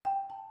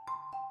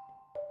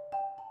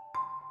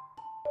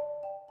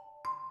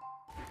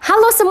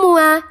Halo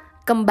semua,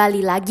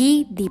 kembali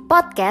lagi di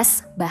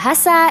podcast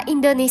Bahasa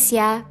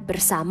Indonesia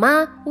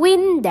bersama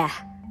Windah.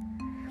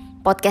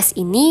 Podcast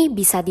ini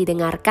bisa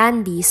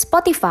didengarkan di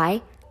Spotify,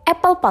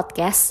 Apple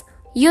Podcast,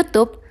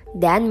 YouTube,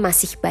 dan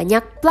masih banyak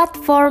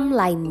platform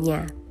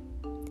lainnya.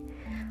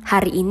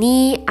 Hari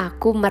ini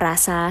aku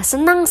merasa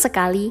senang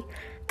sekali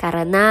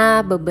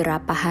karena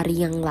beberapa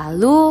hari yang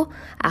lalu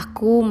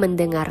aku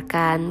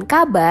mendengarkan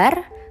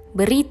kabar,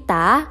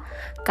 berita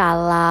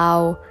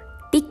kalau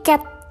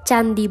tiket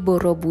Candi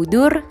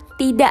Borobudur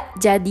tidak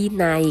jadi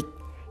naik.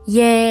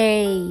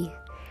 Yeay!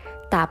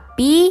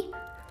 Tapi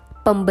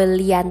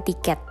pembelian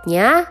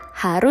tiketnya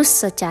harus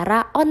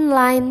secara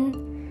online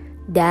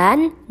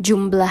dan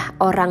jumlah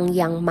orang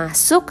yang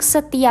masuk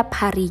setiap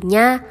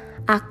harinya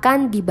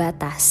akan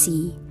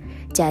dibatasi.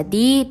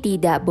 Jadi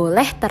tidak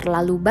boleh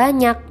terlalu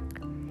banyak.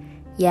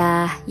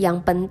 Ya,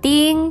 yang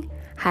penting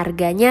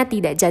harganya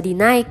tidak jadi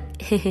naik.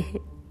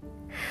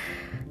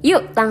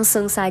 Yuk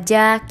langsung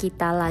saja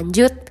kita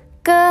lanjut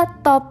ke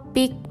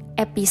topik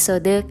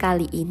episode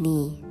kali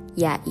ini,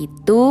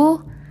 yaitu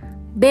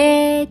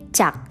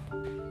becak.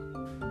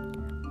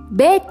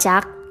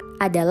 Becak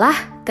adalah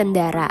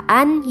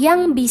kendaraan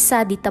yang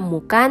bisa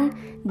ditemukan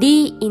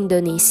di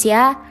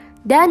Indonesia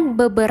dan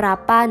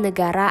beberapa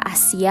negara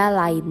Asia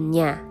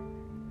lainnya.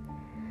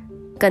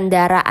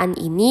 Kendaraan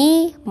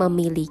ini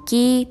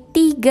memiliki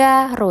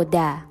 3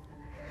 roda.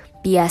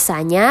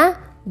 Biasanya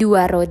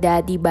 2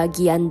 roda di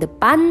bagian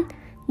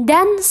depan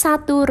dan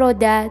 1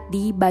 roda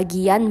di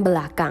bagian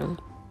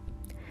belakang.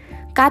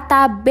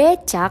 Kata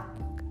becak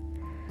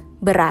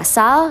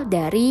berasal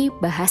dari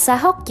bahasa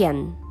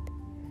Hokkien,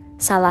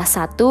 salah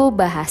satu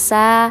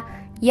bahasa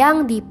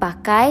yang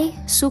dipakai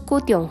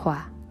suku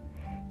Tionghoa,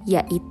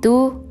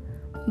 yaitu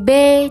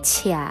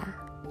becha.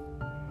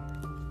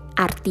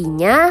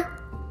 Artinya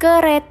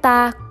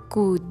kereta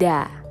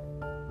kuda.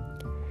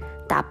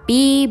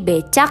 Tapi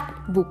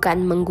becak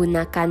bukan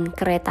menggunakan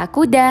kereta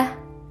kuda.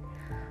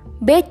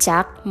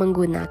 Becak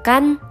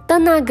menggunakan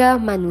tenaga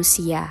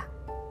manusia,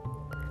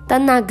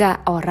 tenaga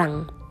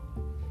orang.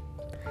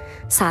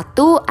 1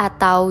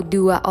 atau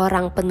 2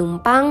 orang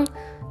penumpang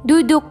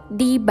duduk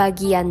di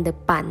bagian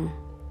depan.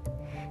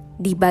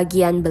 Di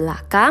bagian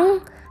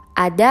belakang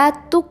ada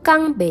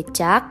tukang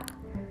becak,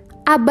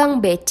 abang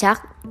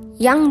becak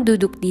yang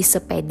duduk di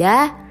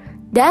sepeda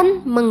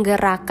dan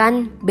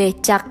menggerakkan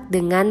becak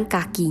dengan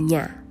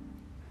kakinya.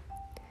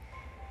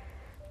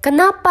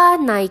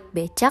 Kenapa naik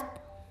becak?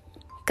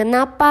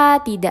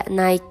 Kenapa tidak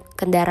naik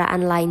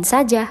kendaraan lain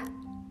saja?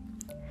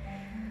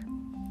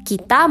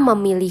 Kita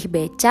memilih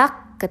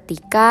becak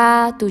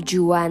ketika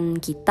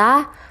tujuan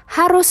kita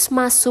harus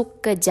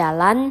masuk ke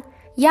jalan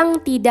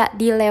yang tidak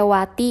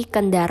dilewati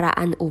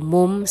kendaraan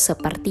umum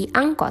seperti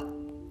angkot.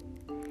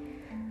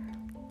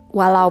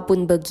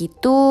 Walaupun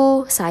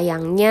begitu,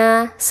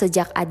 sayangnya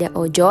sejak ada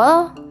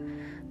ojol,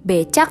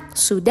 becak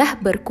sudah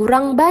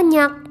berkurang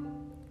banyak.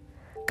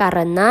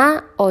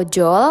 Karena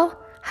ojol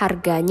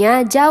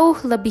harganya jauh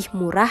lebih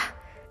murah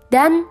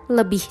dan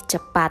lebih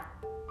cepat.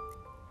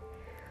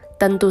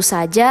 Tentu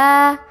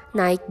saja,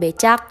 naik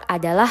becak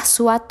adalah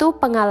suatu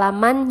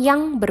pengalaman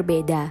yang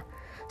berbeda,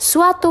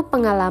 suatu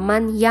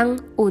pengalaman yang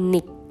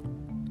unik.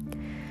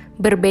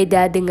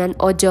 Berbeda dengan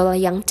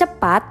ojol yang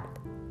cepat,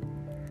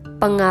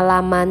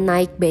 pengalaman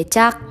naik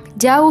becak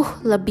jauh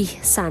lebih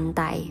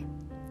santai.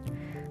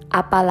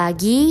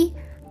 Apalagi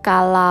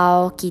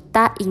kalau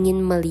kita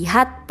ingin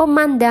melihat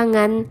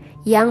pemandangan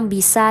yang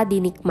bisa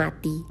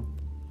dinikmati.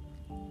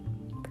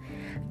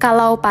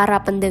 Kalau para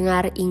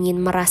pendengar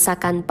ingin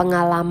merasakan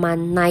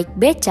pengalaman naik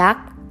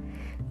becak,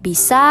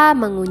 bisa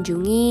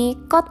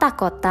mengunjungi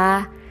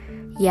kota-kota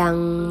yang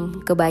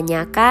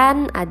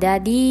kebanyakan ada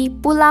di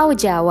Pulau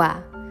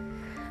Jawa.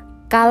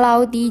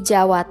 Kalau di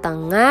Jawa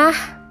Tengah,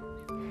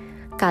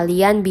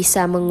 kalian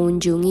bisa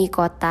mengunjungi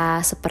kota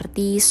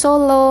seperti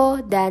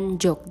Solo dan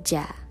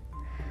Jogja.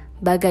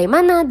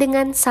 Bagaimana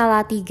dengan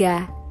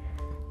Salatiga?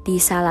 Di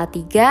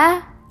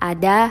Salatiga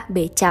ada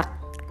becak,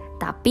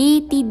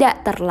 tapi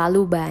tidak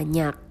terlalu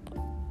banyak.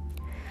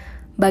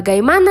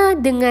 Bagaimana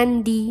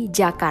dengan di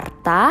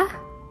Jakarta?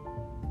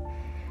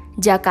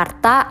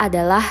 Jakarta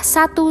adalah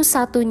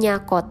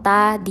satu-satunya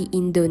kota di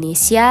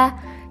Indonesia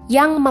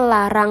yang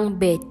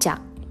melarang becak.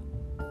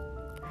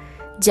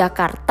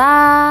 Jakarta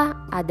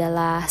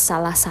adalah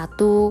salah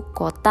satu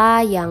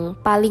kota yang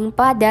paling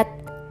padat.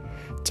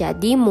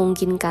 Jadi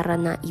mungkin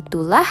karena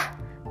itulah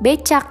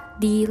becak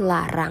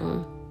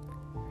dilarang.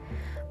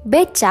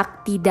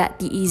 Becak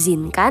tidak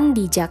diizinkan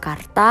di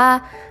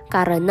Jakarta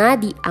karena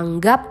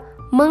dianggap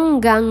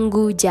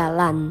mengganggu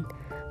jalan,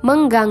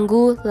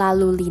 mengganggu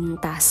lalu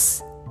lintas.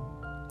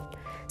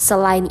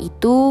 Selain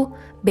itu,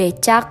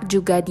 becak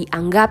juga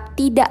dianggap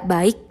tidak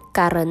baik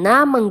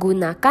karena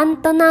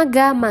menggunakan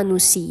tenaga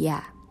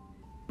manusia.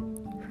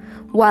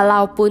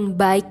 Walaupun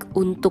baik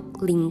untuk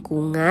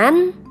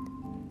lingkungan,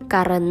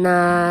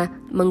 karena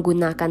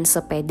menggunakan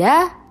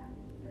sepeda,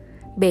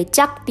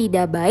 becak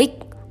tidak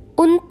baik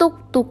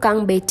untuk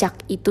tukang becak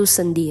itu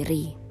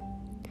sendiri.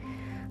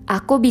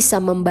 Aku bisa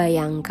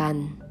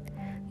membayangkan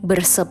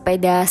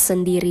Bersepeda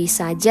sendiri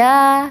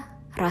saja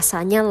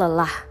rasanya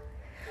lelah.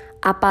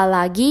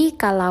 Apalagi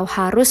kalau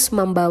harus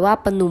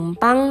membawa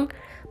penumpang,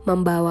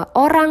 membawa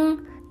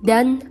orang,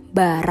 dan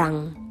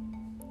barang.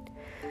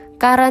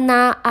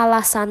 Karena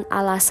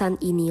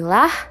alasan-alasan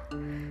inilah,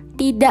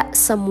 tidak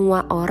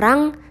semua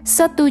orang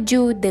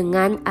setuju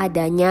dengan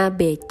adanya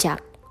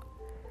becak.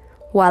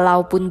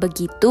 Walaupun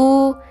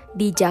begitu,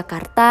 di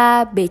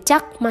Jakarta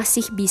becak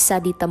masih bisa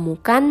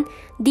ditemukan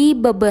di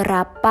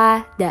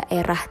beberapa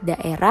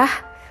daerah-daerah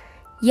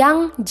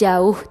yang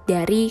jauh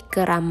dari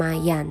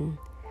keramaian.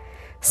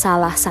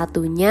 Salah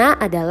satunya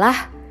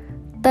adalah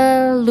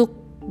Teluk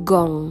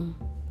Gong.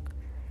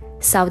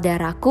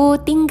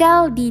 Saudaraku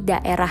tinggal di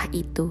daerah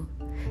itu.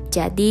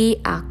 Jadi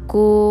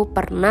aku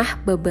pernah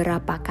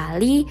beberapa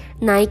kali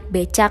naik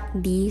becak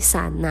di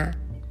sana.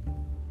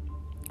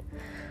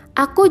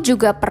 Aku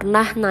juga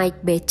pernah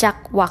naik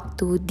becak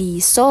waktu di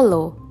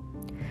Solo.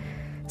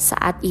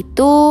 Saat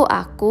itu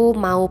aku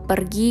mau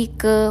pergi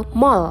ke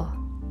mall.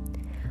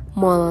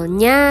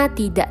 Mallnya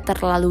tidak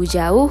terlalu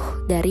jauh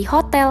dari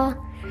hotel.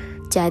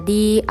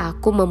 Jadi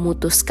aku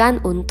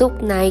memutuskan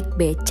untuk naik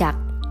becak.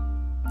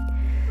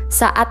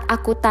 Saat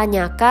aku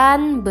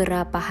tanyakan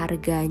berapa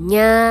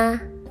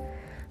harganya,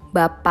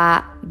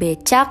 Bapak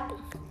becak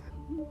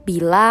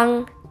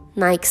bilang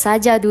naik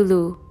saja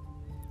dulu.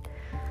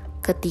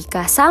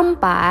 Ketika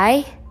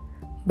sampai,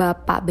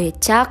 Bapak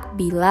becak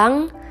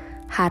bilang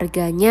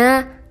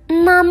harganya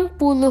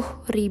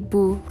Rp60.000.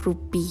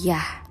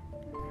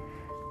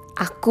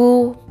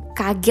 Aku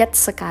kaget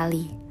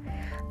sekali.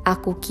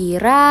 Aku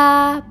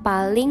kira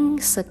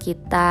paling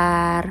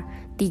sekitar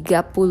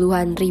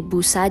 30-an ribu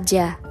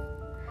saja.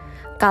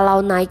 Kalau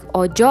naik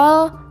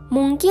ojol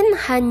mungkin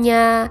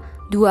hanya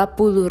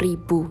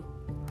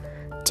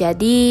 20.000.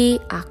 Jadi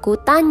aku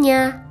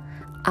tanya,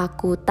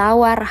 aku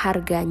tawar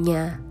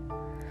harganya.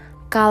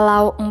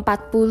 Kalau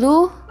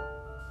 40,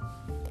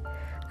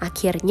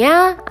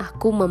 akhirnya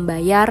aku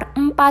membayar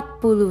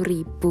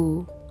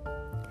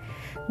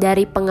 40.000.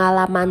 Dari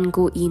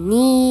pengalamanku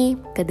ini,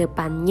 ke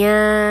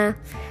depannya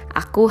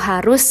aku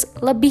harus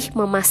lebih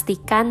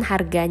memastikan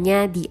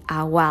harganya di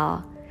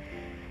awal.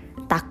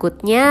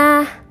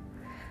 Takutnya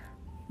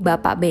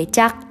Bapak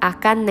becak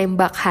akan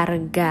nembak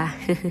harga.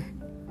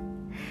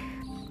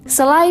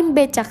 Selain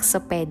becak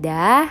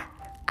sepeda,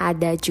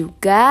 ada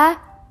juga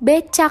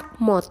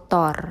becak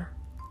motor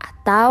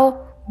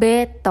atau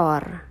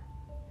betor.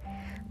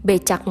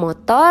 Becak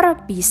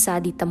motor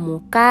bisa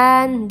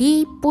ditemukan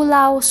di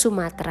Pulau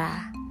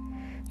Sumatera.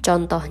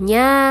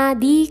 Contohnya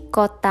di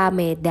Kota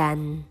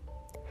Medan.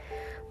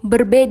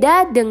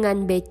 Berbeda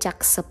dengan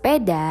becak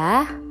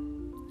sepeda,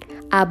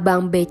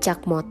 abang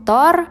becak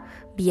motor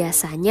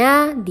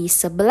biasanya di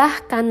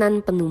sebelah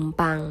kanan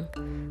penumpang,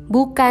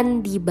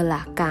 bukan di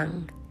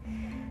belakang.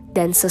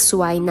 Dan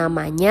sesuai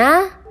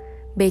namanya,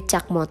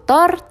 becak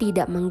motor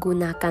tidak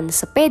menggunakan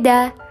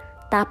sepeda,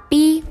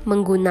 tapi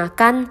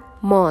menggunakan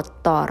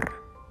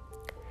motor.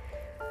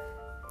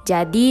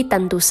 Jadi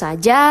tentu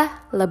saja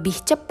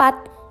lebih cepat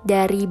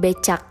dari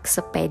becak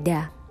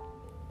sepeda.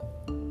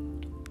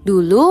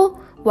 Dulu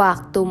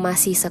waktu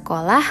masih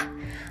sekolah,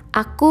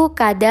 aku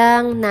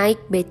kadang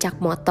naik becak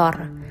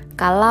motor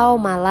kalau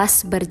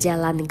malas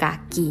berjalan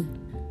kaki.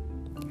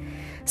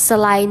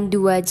 Selain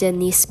dua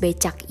jenis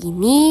becak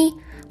ini,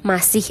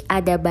 masih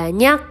ada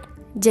banyak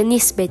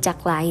jenis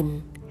becak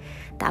lain.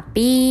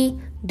 Tapi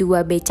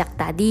dua becak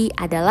tadi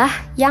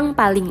adalah yang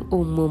paling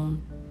umum.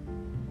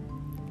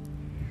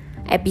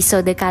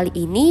 Episode kali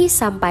ini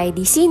sampai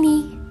di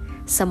sini.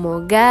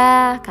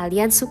 Semoga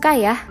kalian suka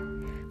ya.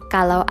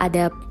 Kalau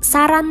ada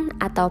saran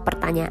atau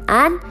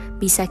pertanyaan,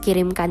 bisa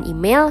kirimkan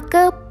email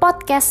ke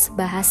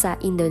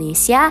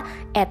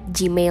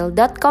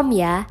podcastbahasaindonesia@gmail.com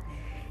ya.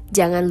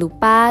 Jangan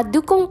lupa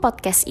dukung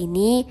podcast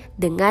ini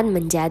dengan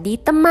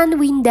menjadi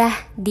teman Windah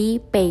di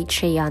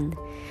Patreon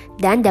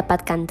dan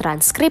dapatkan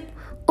transkrip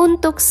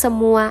untuk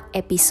semua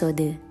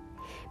episode.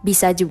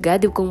 Bisa juga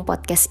dukung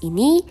podcast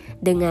ini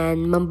dengan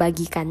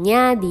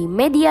membagikannya di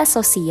media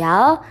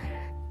sosial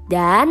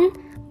dan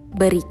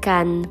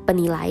berikan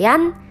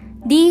penilaian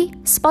di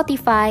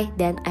Spotify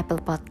dan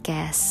Apple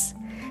Podcast.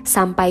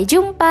 Sampai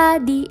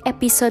jumpa di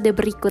episode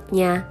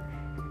berikutnya.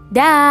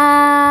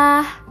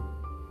 Dah.